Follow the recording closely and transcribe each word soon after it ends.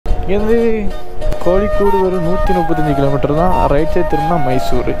இங்கேருந்து கோழிக்கூடு ஒரு 135 கிலோமீட்டர் தான். ரைட் சைட் திரும்பினா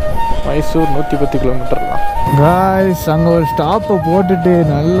மைசூர் 110 கிலோமீட்டர் தான். காய்ஸ் அங்கே ஒரு ஸ்டாப்பை போட்டுட்டு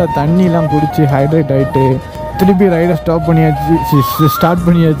நல்ல தண்ணிலாம் குடிச்சு ஹைட்ரேட் ஆகிட்டு திருப்பி ரைடை ஸ்டார்ட்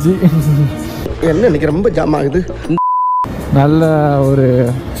பண்ணியாச்சு. என்ன இன்னைக்கு ரொம்ப ஜாம் ஆகுது. நல்ல ஒரு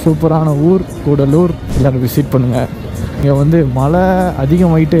சூப்பரான ஊர் கூடலூர். எல்லோரும் விசிட் பண்ணுங்கள். இங்கே வந்து மழை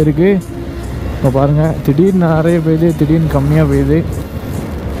அதிகமாகிட்டே இருக்குது. இப்போ பாருங்கள், திடீர்னு நிறைய பெய்யுது, திடீர்னு கம்மியாக பெய்யுது.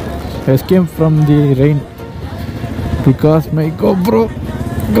 escape from the rain because my GoPro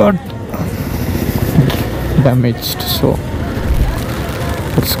got damaged. So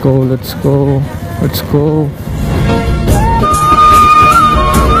let's go.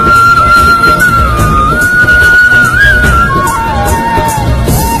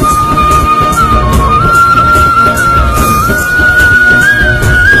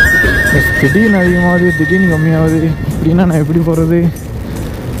 திடீர்னு அதிகமாகுது, திடீர்னு கம்மியாகுது. இப்படின்னா நான் எப்படி போகிறது?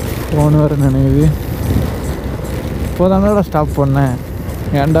 ஃபோன் வர நினைவுது. இப்போதானடா ஸ்டாப் பண்ணேன்,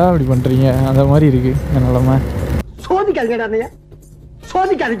 ஏன்டா இப்படி பண்ணுறீங்க? அந்த மாதிரி இருக்குது என் நிலமை.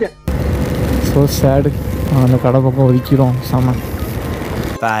 ஸோ சேடு. அந்த கடை பக்கம் ஒதுக்கிறோம் செம.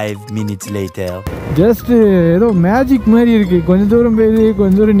 5 minutes later. ஜஸ்ட்டு ஏதோ மேஜிக் மாதிரி இருக்குது. கொஞ்சம் தூரம் போயுது,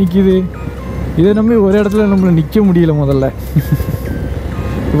 கொஞ்சம் தூரம் நிற்கிது. இதை நம்பி ஒரு இடத்துல நம்மளை நிற்க முடியல முதல்ல.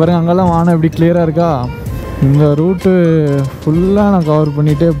 பாருங்க, அங்கெல்லாம் வானம் எப்படி கிளியராக இருக்கா. இந்த ரூட்டு ஃபுல்லாக நான் கவர்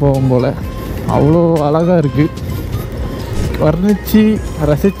பண்ணிகிட்டே போகும் போல் அவ்வளோ அழகாக இருக்குது. வர்ணிச்சு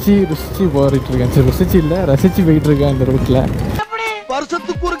ருசிச்சு போயிட்டுருக்கேன். சரி, ருசிச்சு இல்லை, ரசித்து போயிட்டுருக்கேன் இந்த ரூட்டில்.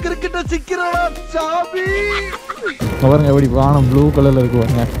 வருஷத்துக்கு ஒரு கிரிக்கெட்ட சிக்கிறடா சாமி. பாருங்க எப்படி வானம் ப்ளூ கலரில் இருக்கு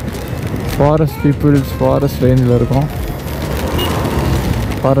பாருங்க. ஃபாரஸ்ட் பீப்புள்ஸ் ஃபாரஸ்ட் ரேஞ்சில் இருக்கும்.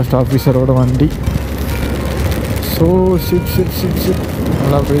 ஃபாரஸ்ட் ஆஃபீஸரோட வண்டி. ஸோ ஷிட்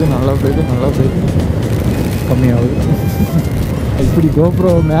நல்லா போயிடுது. கம்மியாகுது. இப்படி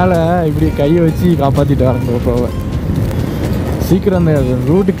கோப்ரோ மேலே இப்படி கையை வச்சு காப்பாற்றிட்டு வரேன் கோப்ரோவை. சீக்கிரம் அந்த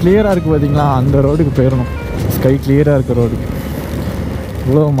ரோடு கிளியராக இருக்குது பார்த்தீங்களா, அந்த ரோடுக்கு போயிடணும். ஸ்கை கிளியராக இருக்க ரோடுக்கு.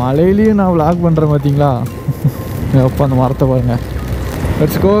 இவ்வளோ மழையிலையும் நான் விளாக் பண்ணுறேன் பார்த்தீங்களா. அப்போ அந்த மரத்தை பாருங்கள்.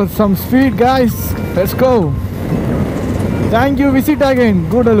 Let's go some speed guys, let's go. Thank you, visit again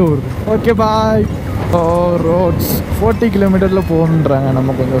Gudalur. Okay bye. Roads 40 கிலோமீட்டரில் போகணுன்றாங்க.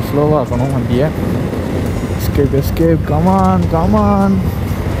 நம்ம கொஞ்சம் ஸ்லோவாக ஆக்கணும் வண்டியை. Escape come on.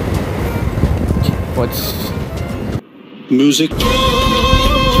 Watch music.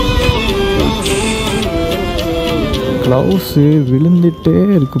 Gloves விழுந்துட்டே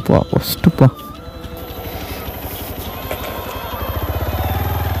இருக்குப்பா. ஃபஸ்ட்டுப்பா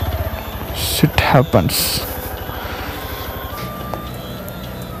ஷிட் ஹேப்பன்ஸ்.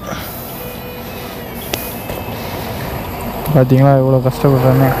 பார்த்தீங்களா எவ்வளோ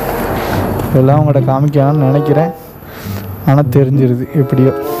கஷ்டப்படுறேன்னு. எல்லாம் உங்கள்கிட்ட காமிக்கலாம்னு நினைக்கிறேன், ஆனால் தெரிஞ்சிருது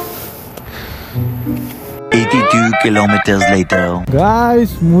எப்படியோ. 82 kilometers later.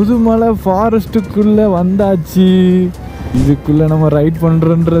 காய்ஸ், முதுமலை ஃபாரஸ்ட்டுக்குள்ளே வந்தாச்சு. இதுக்குள்ளே நம்ம ரைட்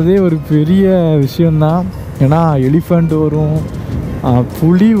பண்ணுறன்றதே ஒரு பெரிய விஷயந்தான். ஏன்னா எலிஃபண்ட் வரும்,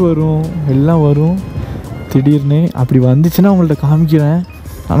 புலி வரும், எல்லாம் வரும் திடீர்னு. அப்படி வந்துச்சுன்னா உங்கள்கிட்ட காமிக்கிறேன்.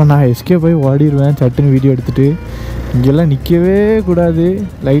 ஆனால் நான் எஸ்கேப் போய் ஓடிடுவேன் சட்டுன்னு வீடியோ எடுத்துகிட்டு. இங்கெல்லாம் நிற்கவே கூடாது,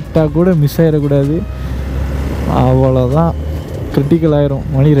 லைட்டாக கூட மிஸ் ஆகிடக்கூடாது. அவ்வளோதான், கிரிட்டிக்கல் ஆயிரும்.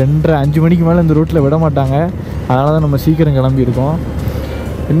 மணி 2:30 5 மணிக்கு மேலே இந்த ரூட்டில் விட மாட்டாங்க. அதனால தான் நம்ம சீக்கிரம் கிளம்பியிருக்கோம்.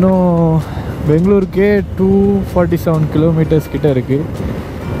 இன்னும் பெங்களூருக்கே 247 கிலோமீட்டர்ஸ் கிட்டே இருக்குது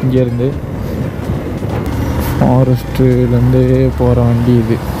இங்கேருந்து. ஃபாரஸ்ட்டுலேருந்தே போகிற வண்டி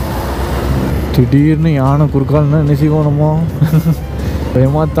இது. திடீர்னு யானை குறுக்கால்னா என்ன செய்வோணுமோ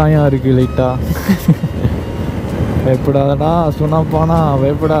பயமாத்தாயா இருக்குது லைட்டாக. பயப்படாதடா சொன்னாப்பானா,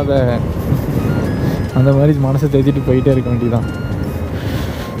 பயப்படாத. அந்த மாதிரி மனசை தேத்திட்டு போயிட்டே இருக்க வேண்டியதான்.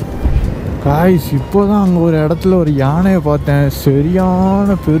 காய்ஸ், இப்போ தான் அங்கே ஒரு இடத்துல ஒரு யானையை பார்த்தேன்.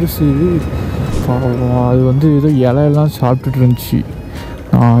 சரியான பெருசு. அது வந்து ஏதோ இலையெல்லாம் சாப்பிட்டுட்டு இருந்துச்சு.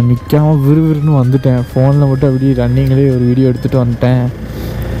 நான் நிற்காமல் விறுவிறுன்னு வந்துட்டேன். ஃபோனில் மட்டும் அப்படி ரன்னிங்லேயே ஒரு வீடியோ எடுத்துகிட்டு வந்துட்டேன்.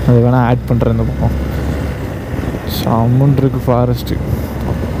 அதை வேணால் ஆட் பண்ணுறேன் இந்த பக்கம். சம்முன்னு இருக்குது ஃபாரஸ்ட்டு,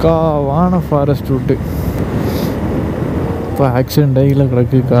 பக்காவான ஃபாரஸ்ட் ரூட்டு. இப்போ ஆக்சிடெண்ட் ஆகில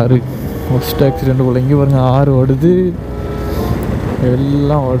கிடக்கு காரு. ஃபஸ்ட் ஆக்சிடெண்ட் போல். இங்கே பாருங்கள், ஆறு ஓடுது,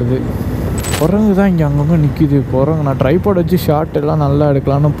 எல்லாம் ஓடுது. குரங்கு தான் இங்கே அங்கங்கே நிற்கிது. குரங்கு நான் ட்ரைபாட் வச்சு ஷார்ட் எல்லாம் நல்லா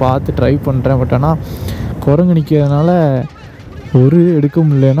எடுக்கலான்னு பார்த்து ட்ரை பண்ணுறேன். பட் ஆனால் குரங்கு நிற்கிறதுனால ஒரு எடுக்க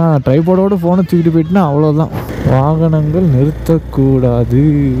முடியலன்னா ட்ரைபாடோடு ஃபோனை தூக்கிட்டு போயிட்டுனா அவ்வளோதான். வாகனங்கள் நிறுத்தக்கூடாது,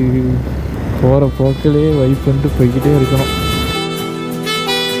 போகிற போக்கிலே வைப் பண்ணிட்டு போய்கிட்டே இருக்கணும்.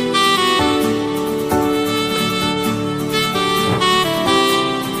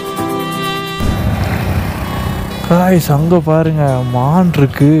 காய்ஸ் அங்கே பாருங்கள் மான்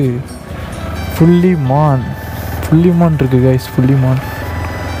இருக்கு. ஃபுல்லி மான் இருக்கு கைஸ். ஃபுல்லி மான்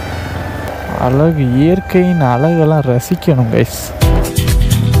அழகு, இயற்கையின் அழகெல்லாம் ரசிக்கணும் கைஸ்.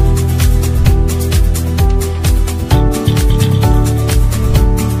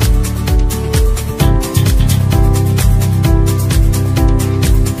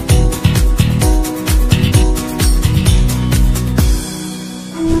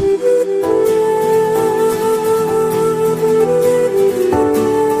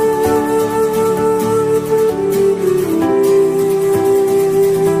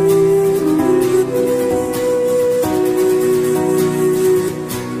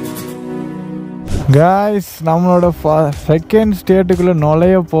 காய்ஸ் நம்மளோட செகண்ட் ஸ்டேட்டுக்குள்ளே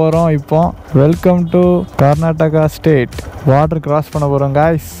நுழைய போகிறோம். இப்போ welcome to Karnataka state. Border cross பண்ண போகிறோம்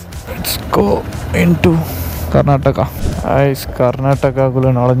guys. Let's go into Karnataka. Guys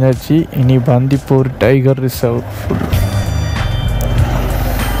கர்நாடகாக்குள்ளே நுழைஞ்சாச்சு. இனி பந்திப்பூர் டைகர் ரிசர்வ்.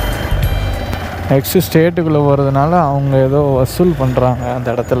 நெக்ஸ்ட்டு ஸ்டேட்டுக்குள்ளே போகிறதுனால அவங்க ஏதோ வசூல் பண்ணுறாங்க அந்த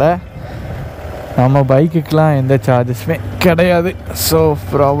இடத்துல. நம்ம பைக்குக்கெலாம் எந்த சார்ஜஸுமே கிடையாது. ஸோ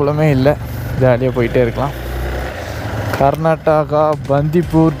ப்ராப்ளமே இல்லை, ஜாலியாக போயிட்டே இருக்கலாம். கர்நாடகா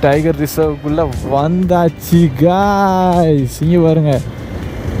பந்திப்பூர் டைகர் ரிசர்வுக்குள்ளே வந்தாச்சு காய்ஸ். இங்கே பாருங்க,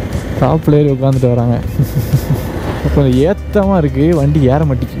 டாப்பில் ஏறி உட்காந்துட்டு வராங்க. கொஞ்சம் ஏற்றமாக இருக்குது, வண்டி ஏற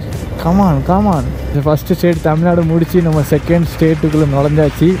மாட்டிக்கு. கமான். ஃபஸ்ட்டு ஸ்டேட் தமிழ்நாடு முடித்து நம்ம second ஸ்டேட்டுக்குள்ளே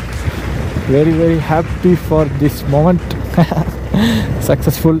நுழைஞ்சாச்சு. Very very happy for this moment.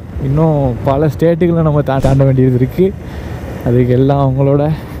 Successful. இன்னும் பல ஸ்டேட்டுகளை நம்ம தாண்ட வேண்டியது இருக்குது. அதுக்கு எல்லாம் அவங்களோட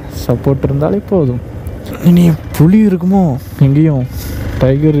சப்போர்ட் இருந்தாலே போதும். இனி புலி இருக்குமோ எங்கேயும்?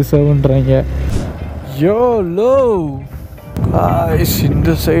 டைகர் ரிசர்வ்ன்றாங்க. லோ காய்ஸ்,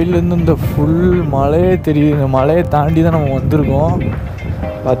 இந்த சைட்லேருந்து இந்த ஃபுல் மலையே தெரியுது. இந்த மலையை தாண்டி தான் நம்ம வந்திருக்கோம்.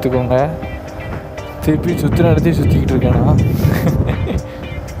 பார்த்துக்கோங்க, திருப்பி சுற்றின இடத்தையும் சுற்றிக்கிட்டு இருக்கேன்னா.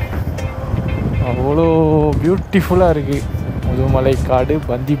 அவ்வளோ பியூட்டிஃபுல்லாக இருக்குது முதுமலை காடு,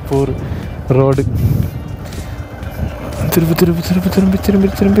 பந்திப்பூர் ரோடு.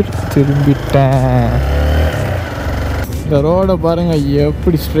 திரும்பிட்டேன். இந்த ரோடை பாருங்கள்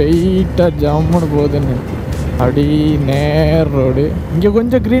எப்படி ஸ்ட்ரெயிட்டாக ஜம்முன்னு போகுதுன்னு. அப்படி நேர் ரோடு. இங்கே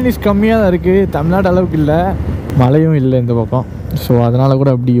கொஞ்சம் க்ரீனிஷ் கம்மியாக தான் இருக்குது, தமிழ்நாடு அளவுக்கு இல்லை. மழையும் இல்லை இந்த பக்கம். ஸோ அதனால்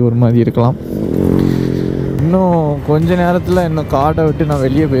கூட அப்படி ஒரு மாதிரி இருக்கலாம். இன்னும் கொஞ்ச நேரத்தில் இன்னும் காட்டை விட்டு நான்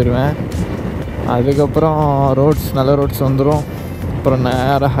வெளியே போயிடுவேன். அதுக்கப்புறம் நல்ல ரோட்ஸ் வந்துடும். அப்புறம்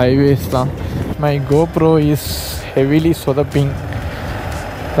நேராக ஹைவேஸ் தான். My GoPro is heavily சொதப்பிங்.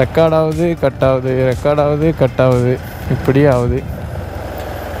 ரெக்கார்டாகுது cut ஆகுது இப்படி ஆகுது.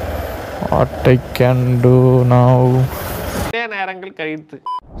 What I can do now. நேரங்கள் கழித்து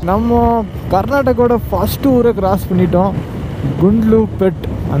நம்ம கர்நாடகாவோட ஃபஸ்ட்டு ஊரை கிராஸ் பண்ணிட்டோம். குண்ட்லூபெட்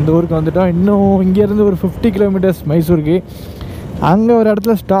அந்த ஊருக்கு வந்துட்டோம். இன்னும் இங்கேருந்து ஒரு 50 கிலோமீட்டர்ஸ் மைசூருக்கு. அங்கே ஒரு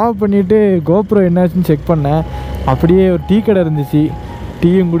இடத்துல ஸ்டாப் பண்ணிவிட்டு கோப்ரோ என்னாச்சுன்னு செக் பண்ணேன். அப்படியே ஒரு டீ கடை இருந்துச்சு.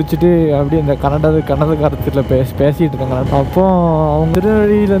 டீயும் குடிச்சிட்டு அப்படியே இந்த கன்னடக்காரத்தில் பேசிகிட்டு இருந்தாங்க. அப்போ அவங்க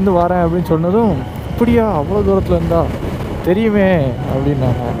திருநெல்வேலியிலேருந்து வரேன் அப்படின்னு சொன்னதும், அப்படியா அவ்வளோ தூரத்தில் இருந்தா தெரியுமே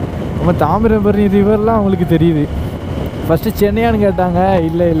அப்படின்னாங்க. நம்ம தாமிரபரணி ரிவர்லாம் அவங்களுக்கு தெரியுது. ஃபஸ்ட்டு சென்னையான்னு கேட்டாங்க.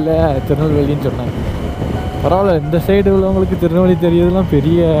 இல்லை திருநெல்வேலின்னு சொன்னாங்க. பரவாயில்ல, இந்த சைடு உள்ளவங்களுக்கு திருநெல்வேலி தெரியறதுலாம்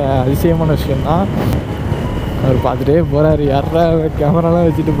பெரிய அதிசயமான விஷயந்தான். அவர் பார்த்துட்டே போகிறாரு, யாரா கேமராலாம்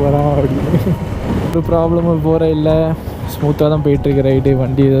வச்சுட்டு போகிறான் அப்படின்னு. ஒரு ப்ராப்ளமும் போகிற இல்லை, ஸ்மூத்தாக தான் போயிட்டுருக்கு ரைடு.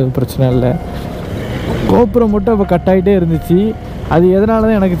 வண்டி எதுவும் பிரச்சனை இல்லை. கோபுரம் மட்டும் இப்போ கட் ஆகிட்டே இருந்துச்சு. அது எதனால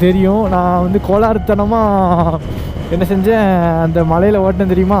தான் எனக்கு தெரியும். நான் வந்து கோளாறுத்தனமாக என்ன செஞ்சேன், அந்த மலையில்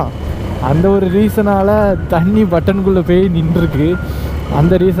ஓட்டினேன் தெரியுமா, அந்த ஒரு ரீசனால் தண்ணி பட்டனுக்குள்ளே போய் நின்றுருக்கு.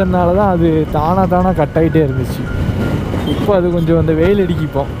 அந்த ரீசன்னால தான் அது தானாக கட் ஆகிட்டே இருந்துச்சு. இப்போ அது கொஞ்சம் அந்த வெயில்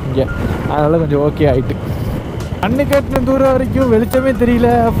அடிக்கிப்போம் இங்கே, அதனால் கொஞ்சம் ஓகே ஆகிட்டு. கண்ணு கட்டின தூரம் வரைக்கும் வெளிச்சமே தெரியல,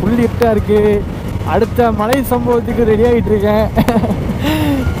 ஃபுல் இருட்டாக இருக்குது. அடுத்த மலை சம்பவத்துக்கு ரெடி ஆகிட்டு இருக்கேன்.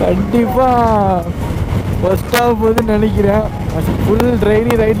 கண்டிப்பாக ஃபஸ்ட்டாக போகுதுன்னு நினைக்கிறேன். ஃபுல்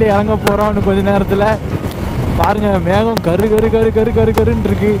ட்ரெயினி ரைட்டில் இறங்க போகிறோம் கொஞ்சம் நேரத்தில். பாருங்கள், மேகம் கருன்னு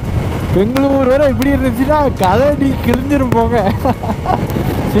இருக்குது. பெங்களூர் வேறு இப்படி இருந்துச்சுன்னா கதடி கிழிஞ்சிரும் போங்க.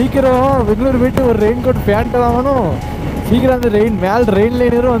 சீக்கிரம் பெங்களூர் போயிட்டு ஒரு ரெயின் கோட் பேண்ட் வாங்கணும். சீக்கிரம் அந்த ரெயின்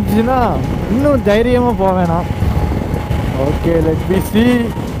லைனரும் வந்துச்சுன்னா இன்னும் தைரியமாக போக வேணாம். Okay, let me see.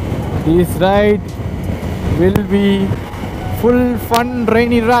 This ride will be full fun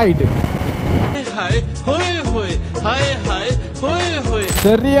rainy ride.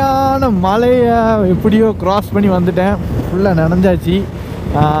 சரியான மலையை எப்படியோ கிராஸ் பண்ணி வந்துட்டேன். ஃபுல்லாக நனைஞ்சாச்சு.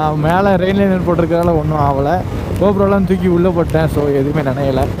 மேலே ரெயின் லைனர் போட்டிருக்கிறதால ஒன்றும் ஆகலை. கோபுரம்லாம் தூக்கி உள்ளே போட்டேன். ஸோ எதுவுமே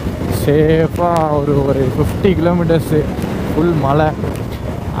நனையலை. சேஃபாக ஒரு 50 கிலோமீட்டர்ஸு ஃபுல் மலை.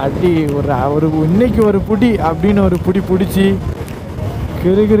 அடி ஒரு இன்னைக்கு ஒரு புடி அப்படின்னு ஒரு புடி பிடிச்சி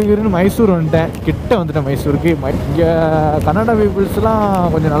கிருன்னு மைசூர் வந்துட்டேன். கிட்ட வந்துட்டேன் மைசூருக்கு. இங்கே கன்னடா பீப்புள்ஸ்லாம்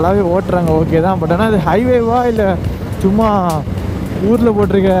கொஞ்சம் நல்லாவே ஓட்டுறாங்க, ஓகே தான். பட் ஆனால் அது ஹைவேவா இல்லை சும்மா ஊரில்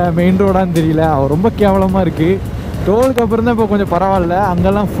போட்டிருக்க மெயின் ரோடான்னு தெரியல. ரொம்ப கேவலமாக இருக்குது. டோலுக்கு அப்புறம் தான் இப்போ கொஞ்சம் பரவாயில்ல.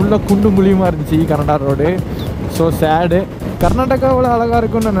 அங்கெல்லாம் ஃபுல்லாக குண்டும் குழியுமாக இருந்துச்சு கன்னடா ரோடு. ஸோ சேடு. கர்நாடகாவில் அழகாக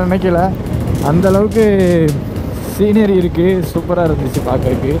இருக்குன்னு நான் நினைக்கல. அந்தளவுக்கு சீனரி இருக்குது, சூப்பராக இருந்துச்சு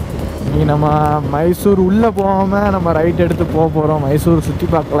பார்க்கறதுக்கு. நீ நம்ம மைசூர் உள்ளே போகாமல் நம்ம ரைட் எடுத்து போகிறோம். மைசூர் சுற்றி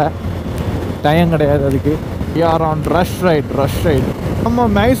பார்க்கல, டைம் கிடையாது அதுக்கு. R on rush right. நம்ம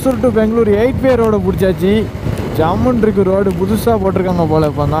மைசூர் டு பெங்களூர் 8-வே ரோடை பிடிச்சாச்சு. ஜம்முன் இருக்கு ரோடு, புதுசாக போட்டிருக்காங்க போல்.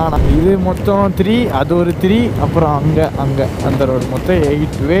 இப்போ தான் இது மொத்தம் 3, அது ஒரு 3, அப்புறம் அங்கே அந்த ரோடு மொத்தம்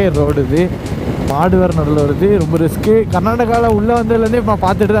 8-வே ரோடு. இது மாடு வேறு நடுவில் வருது, ரொம்ப ரிஸ்க்கு. கர்நாடகாவில் உள்ளே வந்ததுலேருந்தே இப்போ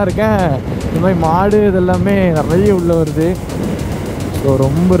பார்த்துட்டு தான் இருக்கேன். இந்த மாதிரி மாடு இதெல்லாமே நிறைய உள்ளே வருது. ஸோ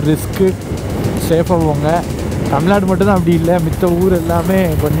ரொம்ப ரிஸ்க்கு, சேஃபாக போங்க. தமிழ்நாடு மட்டும்தான் அப்படி இல்லை, மித்த ஊர் எல்லாமே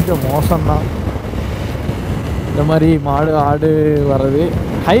கொஞ்சம் மோசம்தான். இந்த மாதிரி மாடு ஆடு வர்றது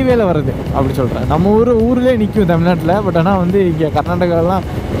ஹைவேல வருது அப்படி சொல்கிறேன். நம்ம ஊர்லேயே நிற்கும் தமிழ்நாட்டில். பட் ஆனால் வந்து இங்கே கர்நாடகாலாம்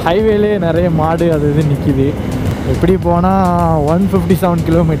ஹைவேலே நிறைய மாடு அது இது நிற்கிது. எப்படி போனால் 157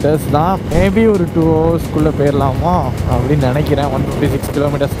 கிலோமீட்டர்ஸ் தான். மேபி ஒரு 2 ஹவர்ஸ்க்குள்ளே போயிடலாமா அப்படின்னு நினைக்கிறேன். 156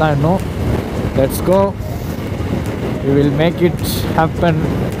 கிலோமீட்டர்ஸ் தான் இன்னும். Let's go, we will make it happen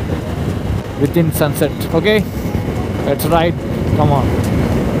within sunset. Okay, let's ride, come on.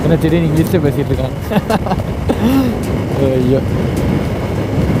 என்ன திடீர்னு இங்கிலீஷில் பேசிகிட்டு இருக்காங்க. ஐயோ,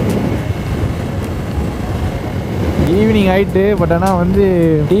 ஈவினிங் ஆகிட்டு. பட் ஆனால் வந்து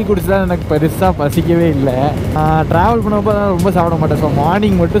டீ குடிச்சுதான் எனக்கு பெருசாக பசிக்கவே இல்லை. ட்ராவல் பண்ணப்போ தான் ரொம்ப சாப்பிட மாட்டேன். ஸோ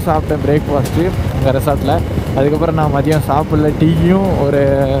மார்னிங் மட்டும் சாப்பிட்டேன் பிரேக்ஃபாஸ்ட்டு அங்கே ரெசார்ட்டில். அதுக்கப்புறம் நான் மதியம் சாப்பிடல. டீயும் ஒரு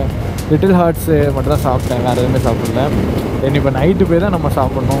லிட்டில் ஹார்ட்ஸு மட்டும் தான் சாப்பிட்டேன், வேறு எதுவுமே சாப்பிடல. தென் இப்போ நைட்டு போய் தான் நம்ம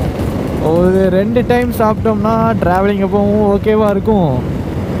சாப்பிட்ணும். ஒரு 2 டைம் சாப்பிட்டோம்னா ட்ராவலிங் அப்போவும் ஓகேவாக இருக்கும்.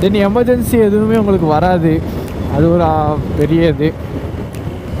 தென் எமர்ஜென்சி எதுவுமே உங்களுக்கு வராது. அது ஒரு பெரிய இது.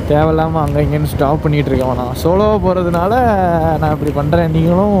 தேவையில்லாமல் அங்கே இங்கேன்னு ஸ்டாப் பண்ணிகிட்டு இருக்கேன். நான் சோலோவாக போகிறதுனால நான் இப்படி பண்ணுறேன்.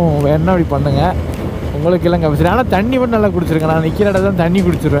 நீங்களும் வேணா இப்படி பண்ணுங்கள், உங்களுக்கு இல்லைங்க அவசியம். ஆனால் தண்ணி மட்டும் நல்லா குடிச்சிருக்கேன். நான் நிற்கிற இடம் தான் தண்ணி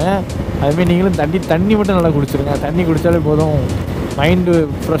குடிச்சிருவேன். அதுமாரி நீங்களும் தண்ணி மட்டும் நல்லா குடிச்சிருங்க. தண்ணி குடித்தாலே போதும், மைண்டு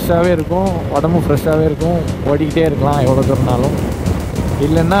ஃப்ரெஷ்ஷாகவே இருக்கும், உடம்பு ஃப்ரெஷ்ஷாகவே இருக்கும், ஓடிக்கிட்டே இருக்கலாம் எவ்வளோ தூரம்னாலும்.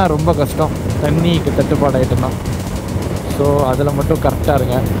 இல்லைன்னா ரொம்ப கஷ்டம் தண்ணிக்கு தட்டுப்பாடாயிட்டுனா. ஸோ அதில் மட்டும் கரெக்டாக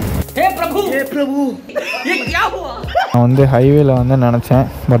இருங்க. நான் வந்து ஹைவேல வந்து நினச்சேன்.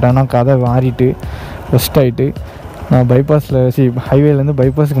 பட் ஆனால் கதை மாறிட்டு ரெஸ்ட் ஆகிட்டு நான் பைபாஸில் ஹைவேலேருந்து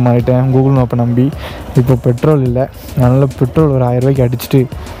பைபாஸுக்கு மாறிட்டேன் கூகுள் மேப்பை நம்பி. இப்போ பெட்ரோல் இல்லை, அதனால் பெட்ரோல் ஒரு 1000 ரூபாய்க்கு அடிச்சுட்டு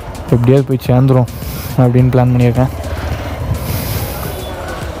எப்படியாவது போய் சேர்ந்துடும் அப்படின்னு பிளான் பண்ணியிருக்கேன்.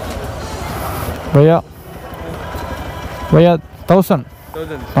 பையா 1000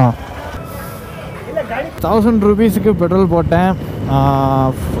 1000 ரூபீஸுக்கு பெட்ரோல் போட்டேன்.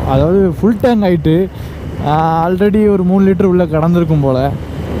 அதாவது ஃபுல் டேங்க் ஆகிட்டு ஆல்ரெடி ஒரு 3 லிட்டர் உள்ளே கடந்திருக்கும் போல்.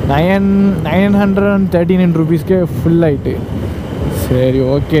 939 ரூபீஸ்க்கே ஃபுல் ஆகிட்டு. சரி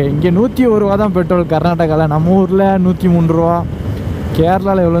ஓகே. இங்கே 101 ரூபா தான் பெட்ரோல் கர்நாடகாவில். நம்ம ஊரில் 103 ரூபா.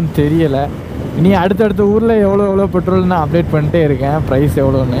 கேரளாவில் எவ்வளோன்னு தெரியலை. இனி அடுத்தடுத்த ஊரில் எவ்வளோ பெட்ரோல் நான் அப்டேட் பண்ணிட்டே இருக்கேன், ப்ரைஸ்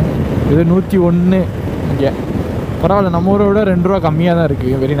எவ்வளோன்னு. இது 101 இங்கே. பரவாயில்ல, நம்ம ஊரை விட 2 ரூபா கம்மியாக தான்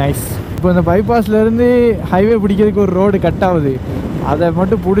இருக்குது. Very nice. இப்போ இந்த பைபாஸ்லேருந்து ஹைவே பிடிக்கிறதுக்கு ஒரு ரோடு கட் ஆகுது. அதை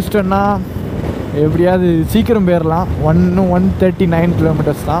மட்டும் பிடிச்சிட்டோன்னா எப்படியாவது சீக்கிரம் போயிடலாம். 139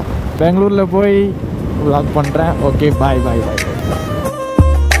 கிலோமீட்டர்ஸ் தான். பெங்களூரில் போய் vlog பண்ணுறேன். ஓகே, பாய்.